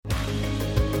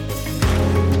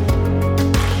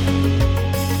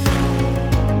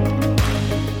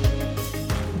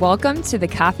Welcome to the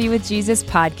Coffee with Jesus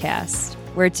podcast,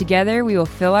 where together we will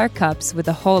fill our cups with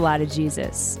a whole lot of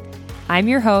Jesus. I'm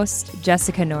your host,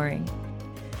 Jessica Noring.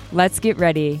 Let's get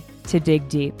ready to dig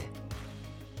deep.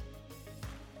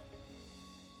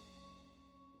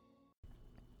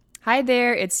 Hi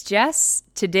there, it's Jess.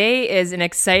 Today is an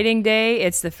exciting day.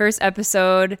 It's the first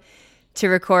episode to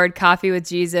record Coffee with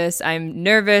Jesus. I'm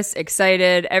nervous,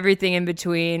 excited, everything in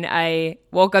between. I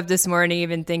woke up this morning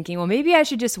even thinking, well, maybe I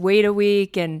should just wait a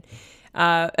week and,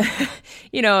 do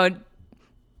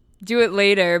it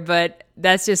later. But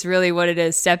that's just really what it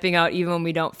is, stepping out even when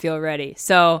we don't feel ready.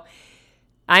 So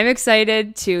I'm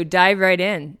excited to dive right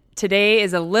in. Today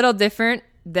is a little different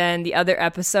than the other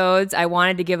episodes. I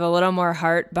wanted to give a little more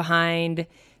heart behind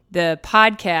the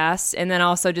podcast, and then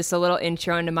also just a little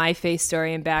intro into my face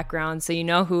story and background so you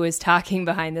know who is talking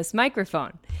behind this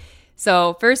microphone.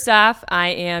 So first off,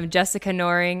 I am Jessica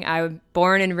Noring. I was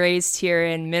born and raised here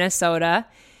in Minnesota,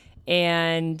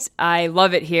 and I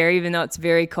love it here, even though it's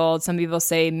very cold. Some people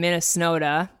say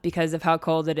Minnesota because of how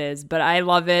cold it is, but I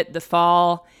love it. The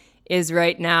fall is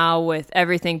right now with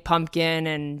everything pumpkin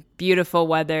and beautiful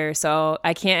weather, so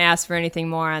I can't ask for anything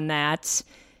more on that.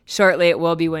 Shortly, it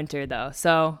will be winter, though.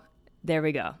 So there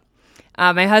we go.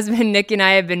 My husband, Nick, and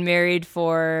I have been married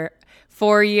for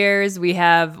 4 years. We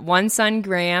have one son,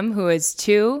 Graham, who is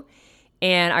 2,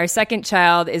 and our second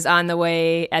child is on the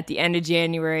way at the end of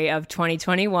January of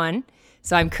 2021.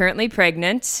 So I'm currently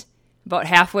pregnant, about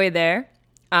halfway there.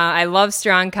 I love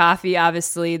strong coffee.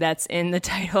 Obviously, that's in the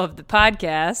title of the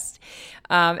podcast.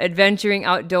 Adventuring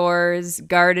outdoors,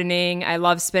 gardening. I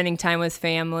love spending time with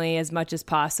family as much as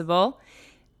possible.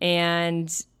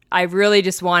 And I really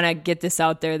just want to get this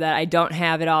out there that I don't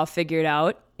have it all figured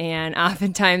out. And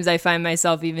oftentimes I find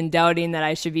myself even doubting that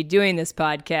I should be doing this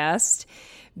podcast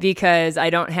because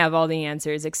I don't have all the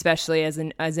answers, especially as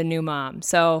a new mom.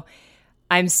 So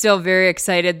I'm still very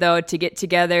excited, though, to get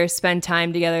together, spend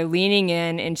time together, leaning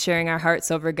in and sharing our hearts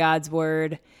over God's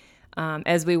word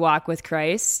as we walk with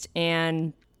Christ.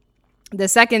 And the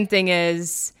second thing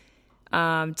is,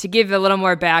 to give a little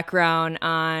more background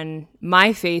on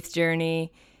my faith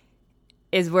journey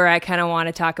is where I kind of want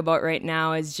to talk about right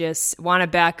now, is just want to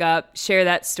back up, share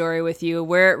that story with you,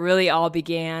 where it really all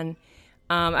began.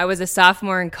 I was a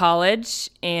sophomore in college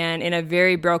and in a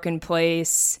very broken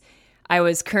place. I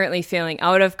was currently failing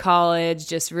out of college,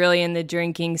 just really in the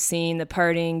drinking scene, the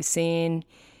partying scene,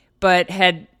 but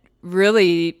had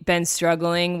really been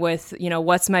struggling with,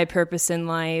 what's my purpose in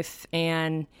life.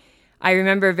 And I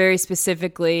remember very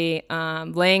specifically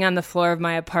laying on the floor of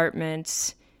my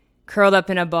apartment, curled up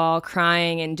in a ball,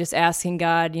 crying and just asking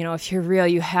God, if you're real,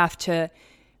 you have to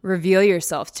reveal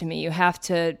yourself to me. You have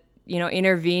to,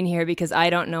 intervene here because I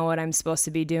don't know what I'm supposed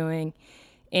to be doing.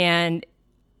 And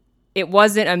it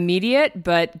wasn't immediate,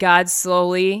 but God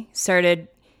slowly started,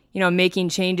 making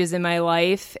changes in my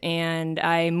life. And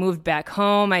I moved back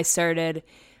home. I started,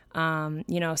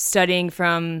 studying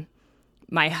from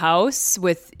my house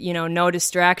with, no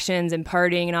distractions and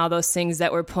partying and all those things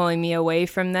that were pulling me away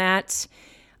from that.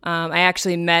 I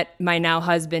actually met my now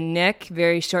husband, Nick,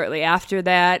 very shortly after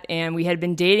that. And we had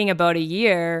been dating about a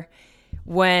year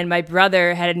when my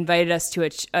brother had invited us to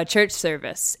a church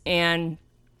service. And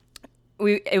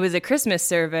it was a Christmas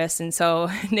service. And so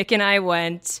Nick and I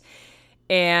went,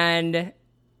 and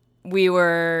we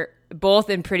were both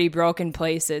in pretty broken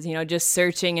places, just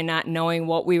searching and not knowing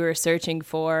what we were searching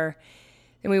for.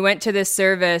 And we went to this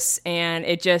service, and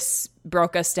it just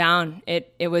broke us down.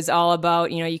 It was all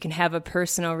about, you can have a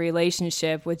personal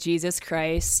relationship with Jesus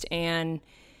Christ, and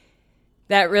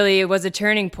that really was a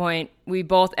turning point. We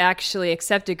both actually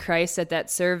accepted Christ at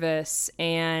that service,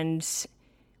 and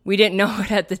we didn't know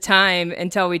it at the time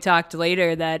until we talked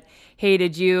later that, hey,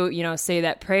 did you, say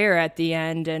that prayer at the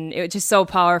end? And it was just so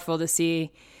powerful to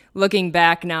see, looking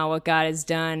back now, what God has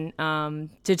done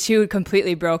to 2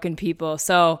 completely broken people.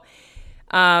 So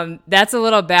that's a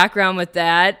little background with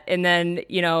that. And then,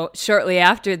 shortly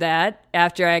after that,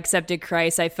 after I accepted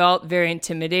Christ, I felt very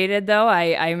intimidated, though.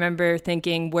 I remember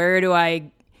thinking, where do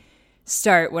I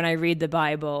start when I read the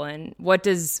Bible? And what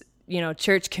does,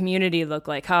 church community look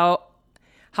like?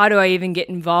 How do I even get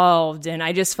involved? And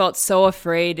I just felt so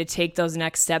afraid to take those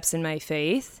next steps in my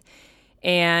faith.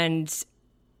 And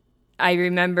I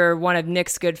remember one of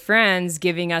Nick's good friends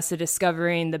giving us a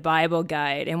Discovering the Bible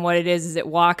guide. And what it is it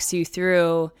walks you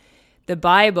through the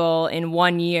Bible in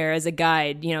 1 year as a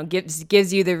guide,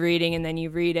 gives you the reading and then you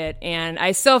read it. And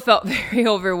I still felt very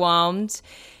overwhelmed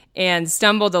and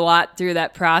stumbled a lot through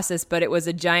that process, but it was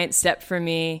a giant step for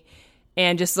me.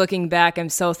 And just looking back, I'm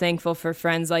so thankful for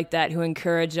friends like that who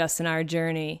encouraged us in our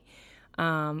journey.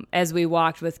 as we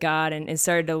walked with God and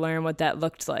started to learn what that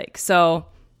looked like. So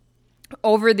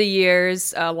over the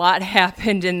years, a lot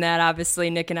happened in that. Obviously,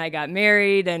 Nick and I got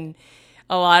married and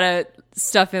a lot of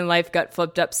stuff in life got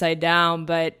flipped upside down,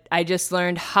 but I just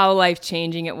learned how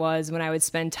life-changing it was when I would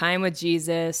spend time with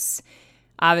Jesus,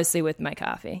 obviously with my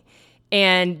coffee,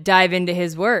 and dive into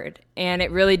his word. And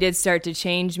it really did start to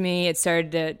change me. It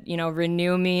started to,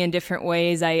 renew me in different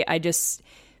ways. I just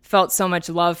felt so much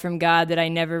love from God that I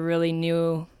never really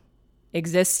knew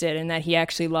existed, and that he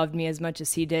actually loved me as much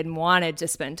as he did and wanted to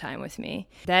spend time with me.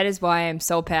 That is why I'm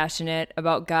so passionate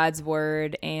about God's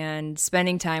word and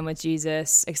spending time with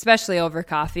Jesus, especially over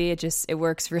coffee. It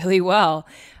works really well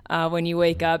when you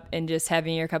wake up and just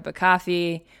having your cup of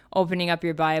coffee, opening up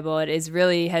your Bible.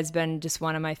 Has been just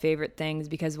one of my favorite things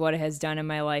because what it has done in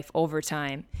my life over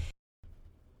time.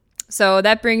 So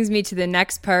that brings me to the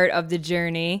next part of the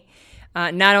journey.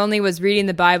 Not only was reading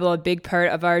the Bible a big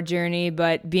part of our journey,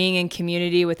 but being in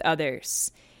community with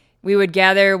others. We would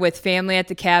gather with family at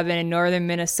the cabin in northern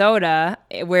Minnesota,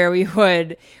 where we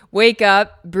would wake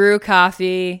up, brew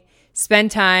coffee,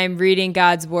 spend time reading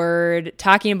God's word,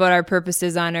 talking about our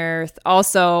purposes on earth,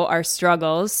 also our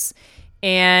struggles.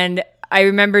 And I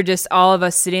remember just all of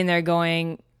us sitting there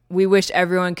going, we wish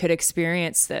everyone could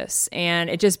experience this. And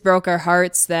it just broke our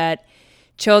hearts that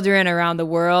children around the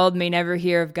world may never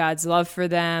hear of God's love for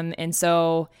them. And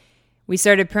so we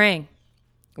started praying.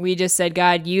 We just said,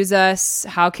 God, use us.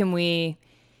 How can we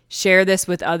share this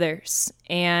with others?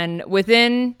 And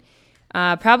within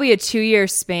probably a 2-year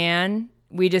span,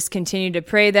 we just continued to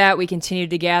pray that. We continued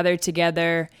to gather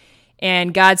together.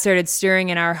 And God started stirring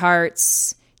in our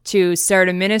hearts to start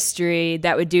a ministry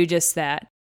that would do just that.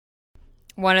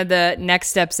 One of the next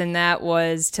steps in that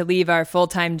was to leave our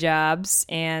full-time jobs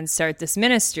and start this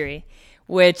ministry,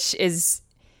 which is,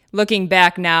 looking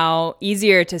back now,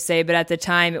 easier to say, but at the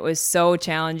time it was so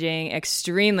challenging,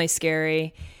 extremely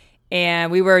scary,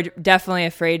 and we were definitely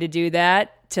afraid to do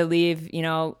that, to leave,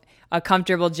 a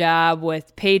comfortable job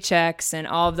with paychecks and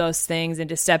all of those things, and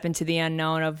to step into the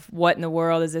unknown of what in the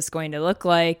world is this going to look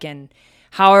like, and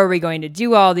how are we going to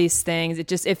do all these things?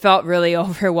 It felt really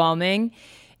overwhelming.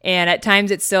 And at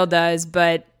times it still does,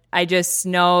 but I just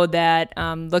know that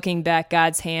looking back,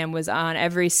 God's hand was on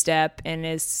every step, and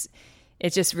it's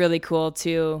just really cool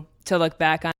to look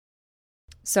back on.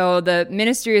 So the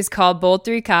ministry is called Bold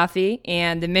 3 Coffee,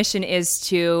 and the mission is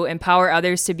to empower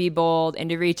others to be bold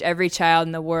and to reach every child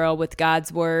in the world with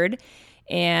God's word.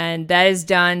 And that is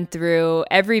done through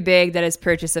every bag that is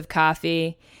purchased of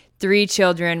coffee. 3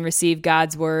 children receive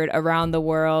God's word around the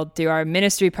world through our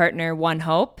ministry partner, One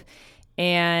Hope.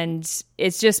 And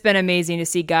it's just been amazing to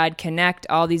see God connect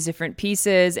all these different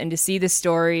pieces and to see the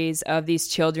stories of these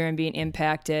children being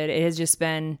impacted. It has just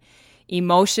been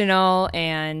emotional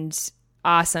and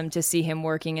awesome to see him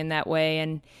working in that way.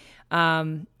 And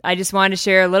I just wanted to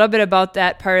share a little bit about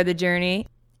that part of the journey.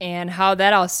 And how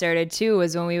that all started too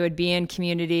was when we would be in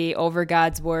community over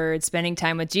God's word, spending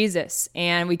time with Jesus.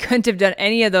 And we couldn't have done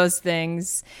any of those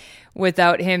things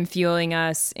without him fueling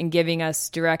us and giving us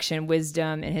direction,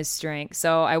 wisdom, and his strength.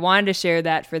 So I wanted to share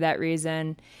that for that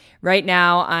reason. Right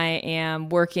now, I am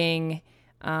working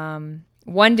 1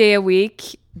 day a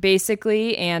week,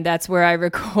 basically, and that's where I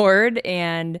record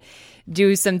and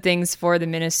do some things for the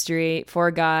ministry, for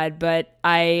God. But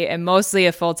I am mostly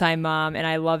a full-time mom, and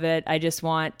I love it. I just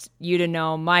want you to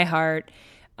know my heart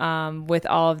with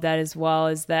all of that as well,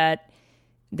 is that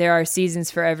there are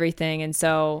seasons for everything. And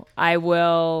so I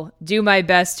will do my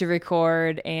best to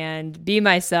record and be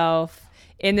myself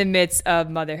in the midst of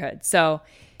motherhood. So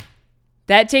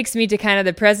that takes me to kind of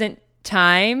the present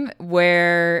time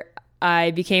where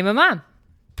I became a mom.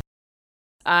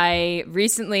 I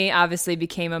recently obviously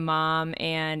became a mom,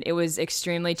 and it was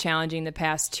extremely challenging the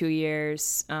past 2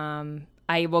 years.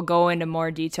 I will go into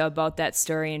more detail about that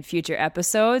story in future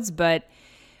episodes, but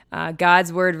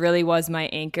God's word really was my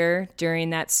anchor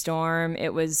during that storm.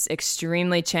 It was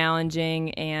extremely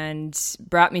challenging and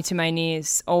brought me to my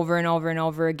knees over and over and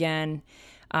over again.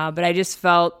 But I just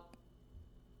felt,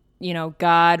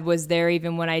 God was there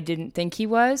even when I didn't think he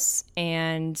was.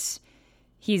 And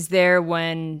he's there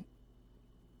when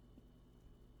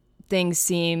things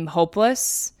seem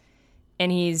hopeless. And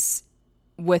he's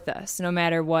with us no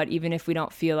matter what, even if we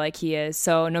don't feel like he is.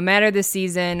 So no matter the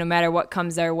season, no matter what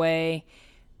comes our way,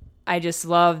 I just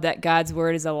love that God's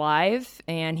word is alive,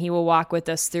 and he will walk with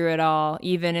us through it all,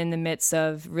 even in the midst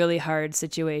of really hard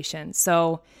situations.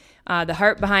 So the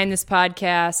heart behind this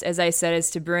podcast, as I said, is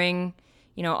to bring,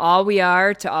 all we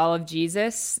are to all of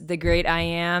Jesus, the great I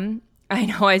am. I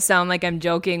know I sound like I'm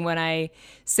joking when I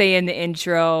say in the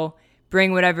intro,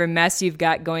 bring whatever mess you've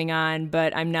got going on,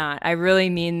 but I'm not. I really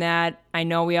mean that. I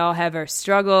know we all have our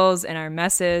struggles and our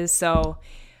messes, so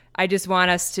I just want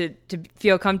us to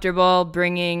feel comfortable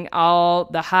bringing all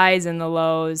the highs and the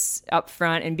lows up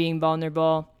front and being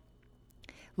vulnerable.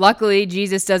 Luckily,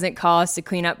 Jesus doesn't call us to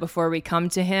clean up before we come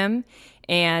to him,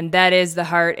 and that is the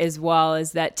heart as well,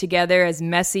 is that together as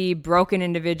messy, broken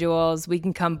individuals, we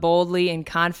can come boldly and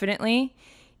confidently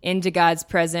into God's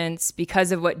presence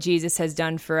because of what Jesus has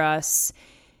done for us.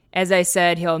 As I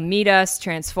said, he'll meet us,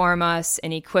 transform us,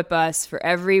 and equip us for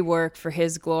every work for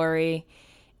his glory.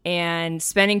 And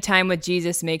spending time with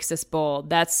Jesus makes us bold.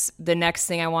 That's the next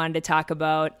thing I wanted to talk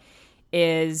about,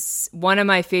 is one of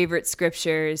my favorite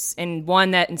scriptures and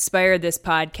one that inspired this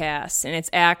podcast, and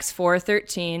it's Acts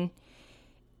 4:13.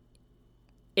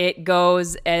 It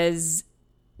goes as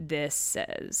this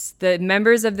says, "The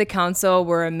members of the council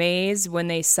were amazed when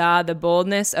they saw the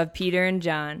boldness of Peter and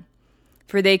John,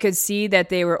 for they could see that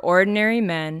they were ordinary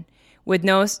men with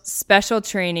no special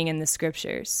training in the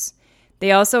scriptures.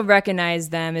 They also recognized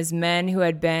them as men who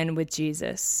had been with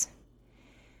Jesus."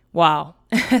 Wow.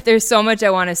 There's so much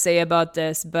I want to say about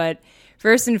this, but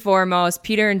first and foremost,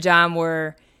 Peter and John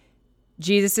were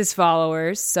Jesus'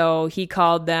 followers, so he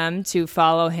called them to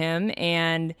follow him,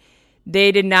 and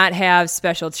they did not have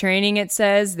special training, it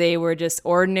says. They were just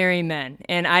ordinary men.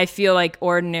 And I feel like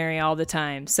ordinary all the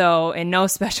time. So, and no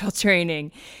special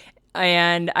training.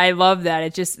 And I love that.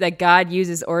 It's just that God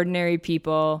uses ordinary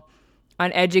people,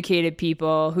 uneducated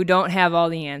people who don't have all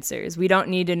the answers. We don't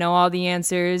need to know all the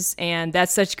answers. And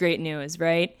that's such great news,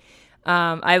 right?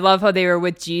 I love how they were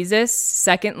with Jesus.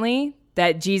 Secondly,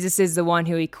 that Jesus is the one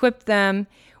who equipped them,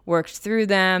 worked through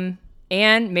them,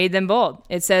 and made them bold.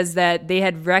 It says that they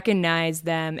had recognized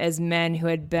them as men who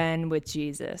had been with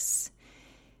Jesus.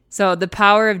 So the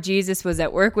power of Jesus was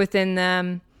at work within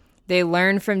them. They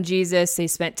learned from Jesus. They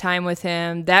spent time with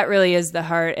him. That really is the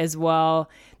heart as well.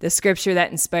 The scripture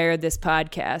that inspired this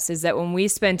podcast is that when we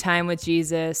spend time with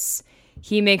Jesus,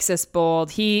 he makes us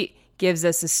bold. He gives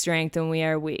us the strength when we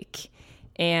are weak.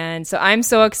 And so I'm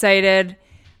so excited.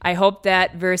 I hope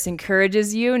that verse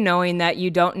encourages you, knowing that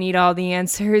you don't need all the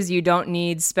answers. You don't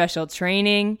need special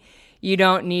training. You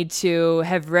don't need to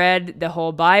have read the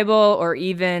whole Bible or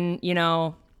even,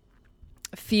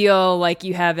 feel like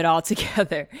you have it all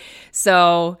together.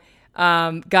 So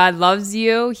God loves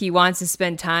you. He wants to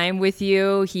spend time with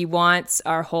you. He wants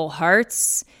our whole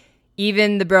hearts.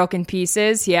 Even the broken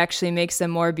pieces, he actually makes them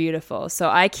more beautiful. So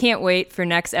I can't wait for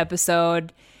next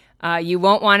episode. You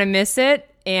won't want to miss it.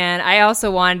 And I also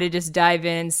wanted to just dive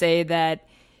in and say that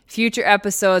future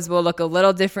episodes will look a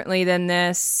little differently than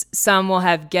this. Some will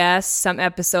have guests. Some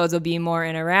episodes will be more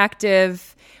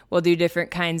interactive. We'll do different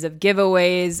kinds of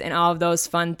giveaways and all of those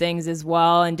fun things as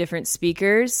well, and different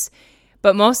speakers.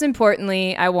 But most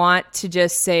importantly, I want to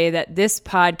just say that this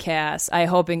podcast, I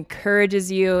hope,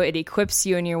 encourages you. It equips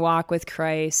you in your walk with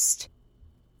Christ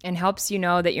and helps you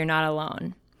know that you're not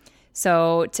alone.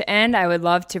 So to end, I would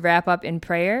love to wrap up in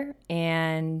prayer,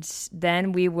 and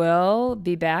then we will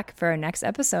be back for our next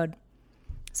episode.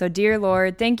 So dear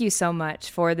Lord, thank you so much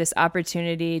for this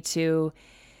opportunity to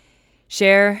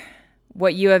share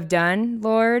what you have done,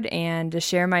 Lord, and to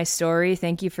share my story.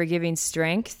 Thank you for giving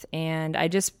strength. And I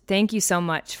just thank you so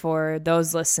much for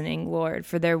those listening, Lord,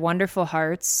 for their wonderful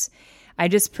hearts. I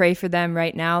just pray for them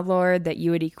right now, Lord, that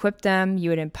you would equip them, you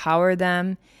would empower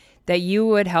them, that you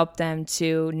would help them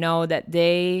to know that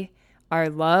they are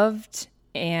loved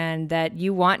and that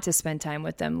you want to spend time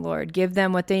with them, Lord. Give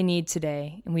them what they need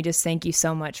today. And we just thank you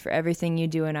so much for everything you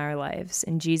do in our lives.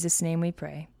 In Jesus' name we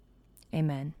pray.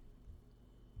 Amen.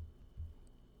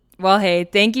 Well, hey,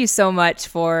 thank you so much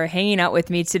for hanging out with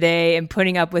me today and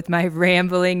putting up with my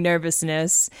rambling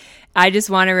nervousness. I just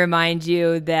want to remind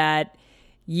you that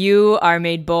you are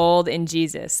made bold in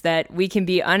Jesus, that we can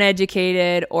be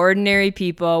uneducated, ordinary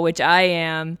people, which I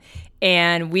am,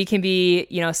 and we can be,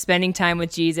 spending time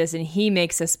with Jesus, and he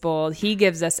makes us bold. He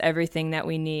gives us everything that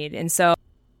we need. And so,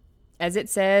 as it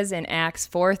says in Acts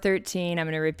 4:13, I'm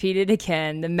going to repeat it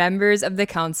again. The members of the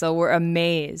council were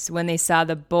amazed when they saw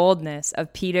the boldness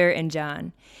of Peter and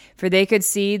John, for they could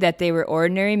see that they were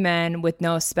ordinary men with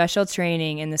no special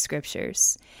training in the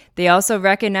scriptures. They also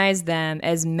recognized them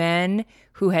as men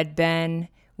who had been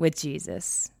with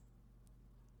Jesus.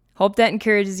 Hope that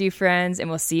encourages you, friends, and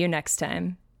we'll see you next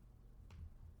time.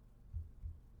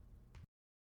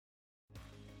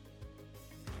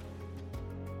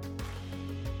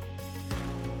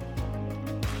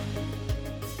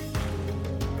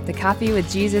 The Coffee with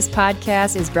Jesus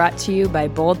podcast is brought to you by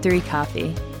Bold 3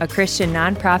 Coffee, a Christian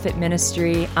nonprofit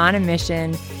ministry on a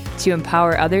mission to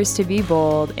empower others to be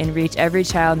bold and reach every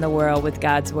child in the world with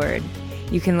God's Word.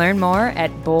 You can learn more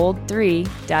at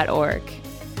bold3.org.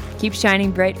 Keep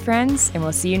shining bright, friends, and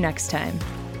we'll see you next time.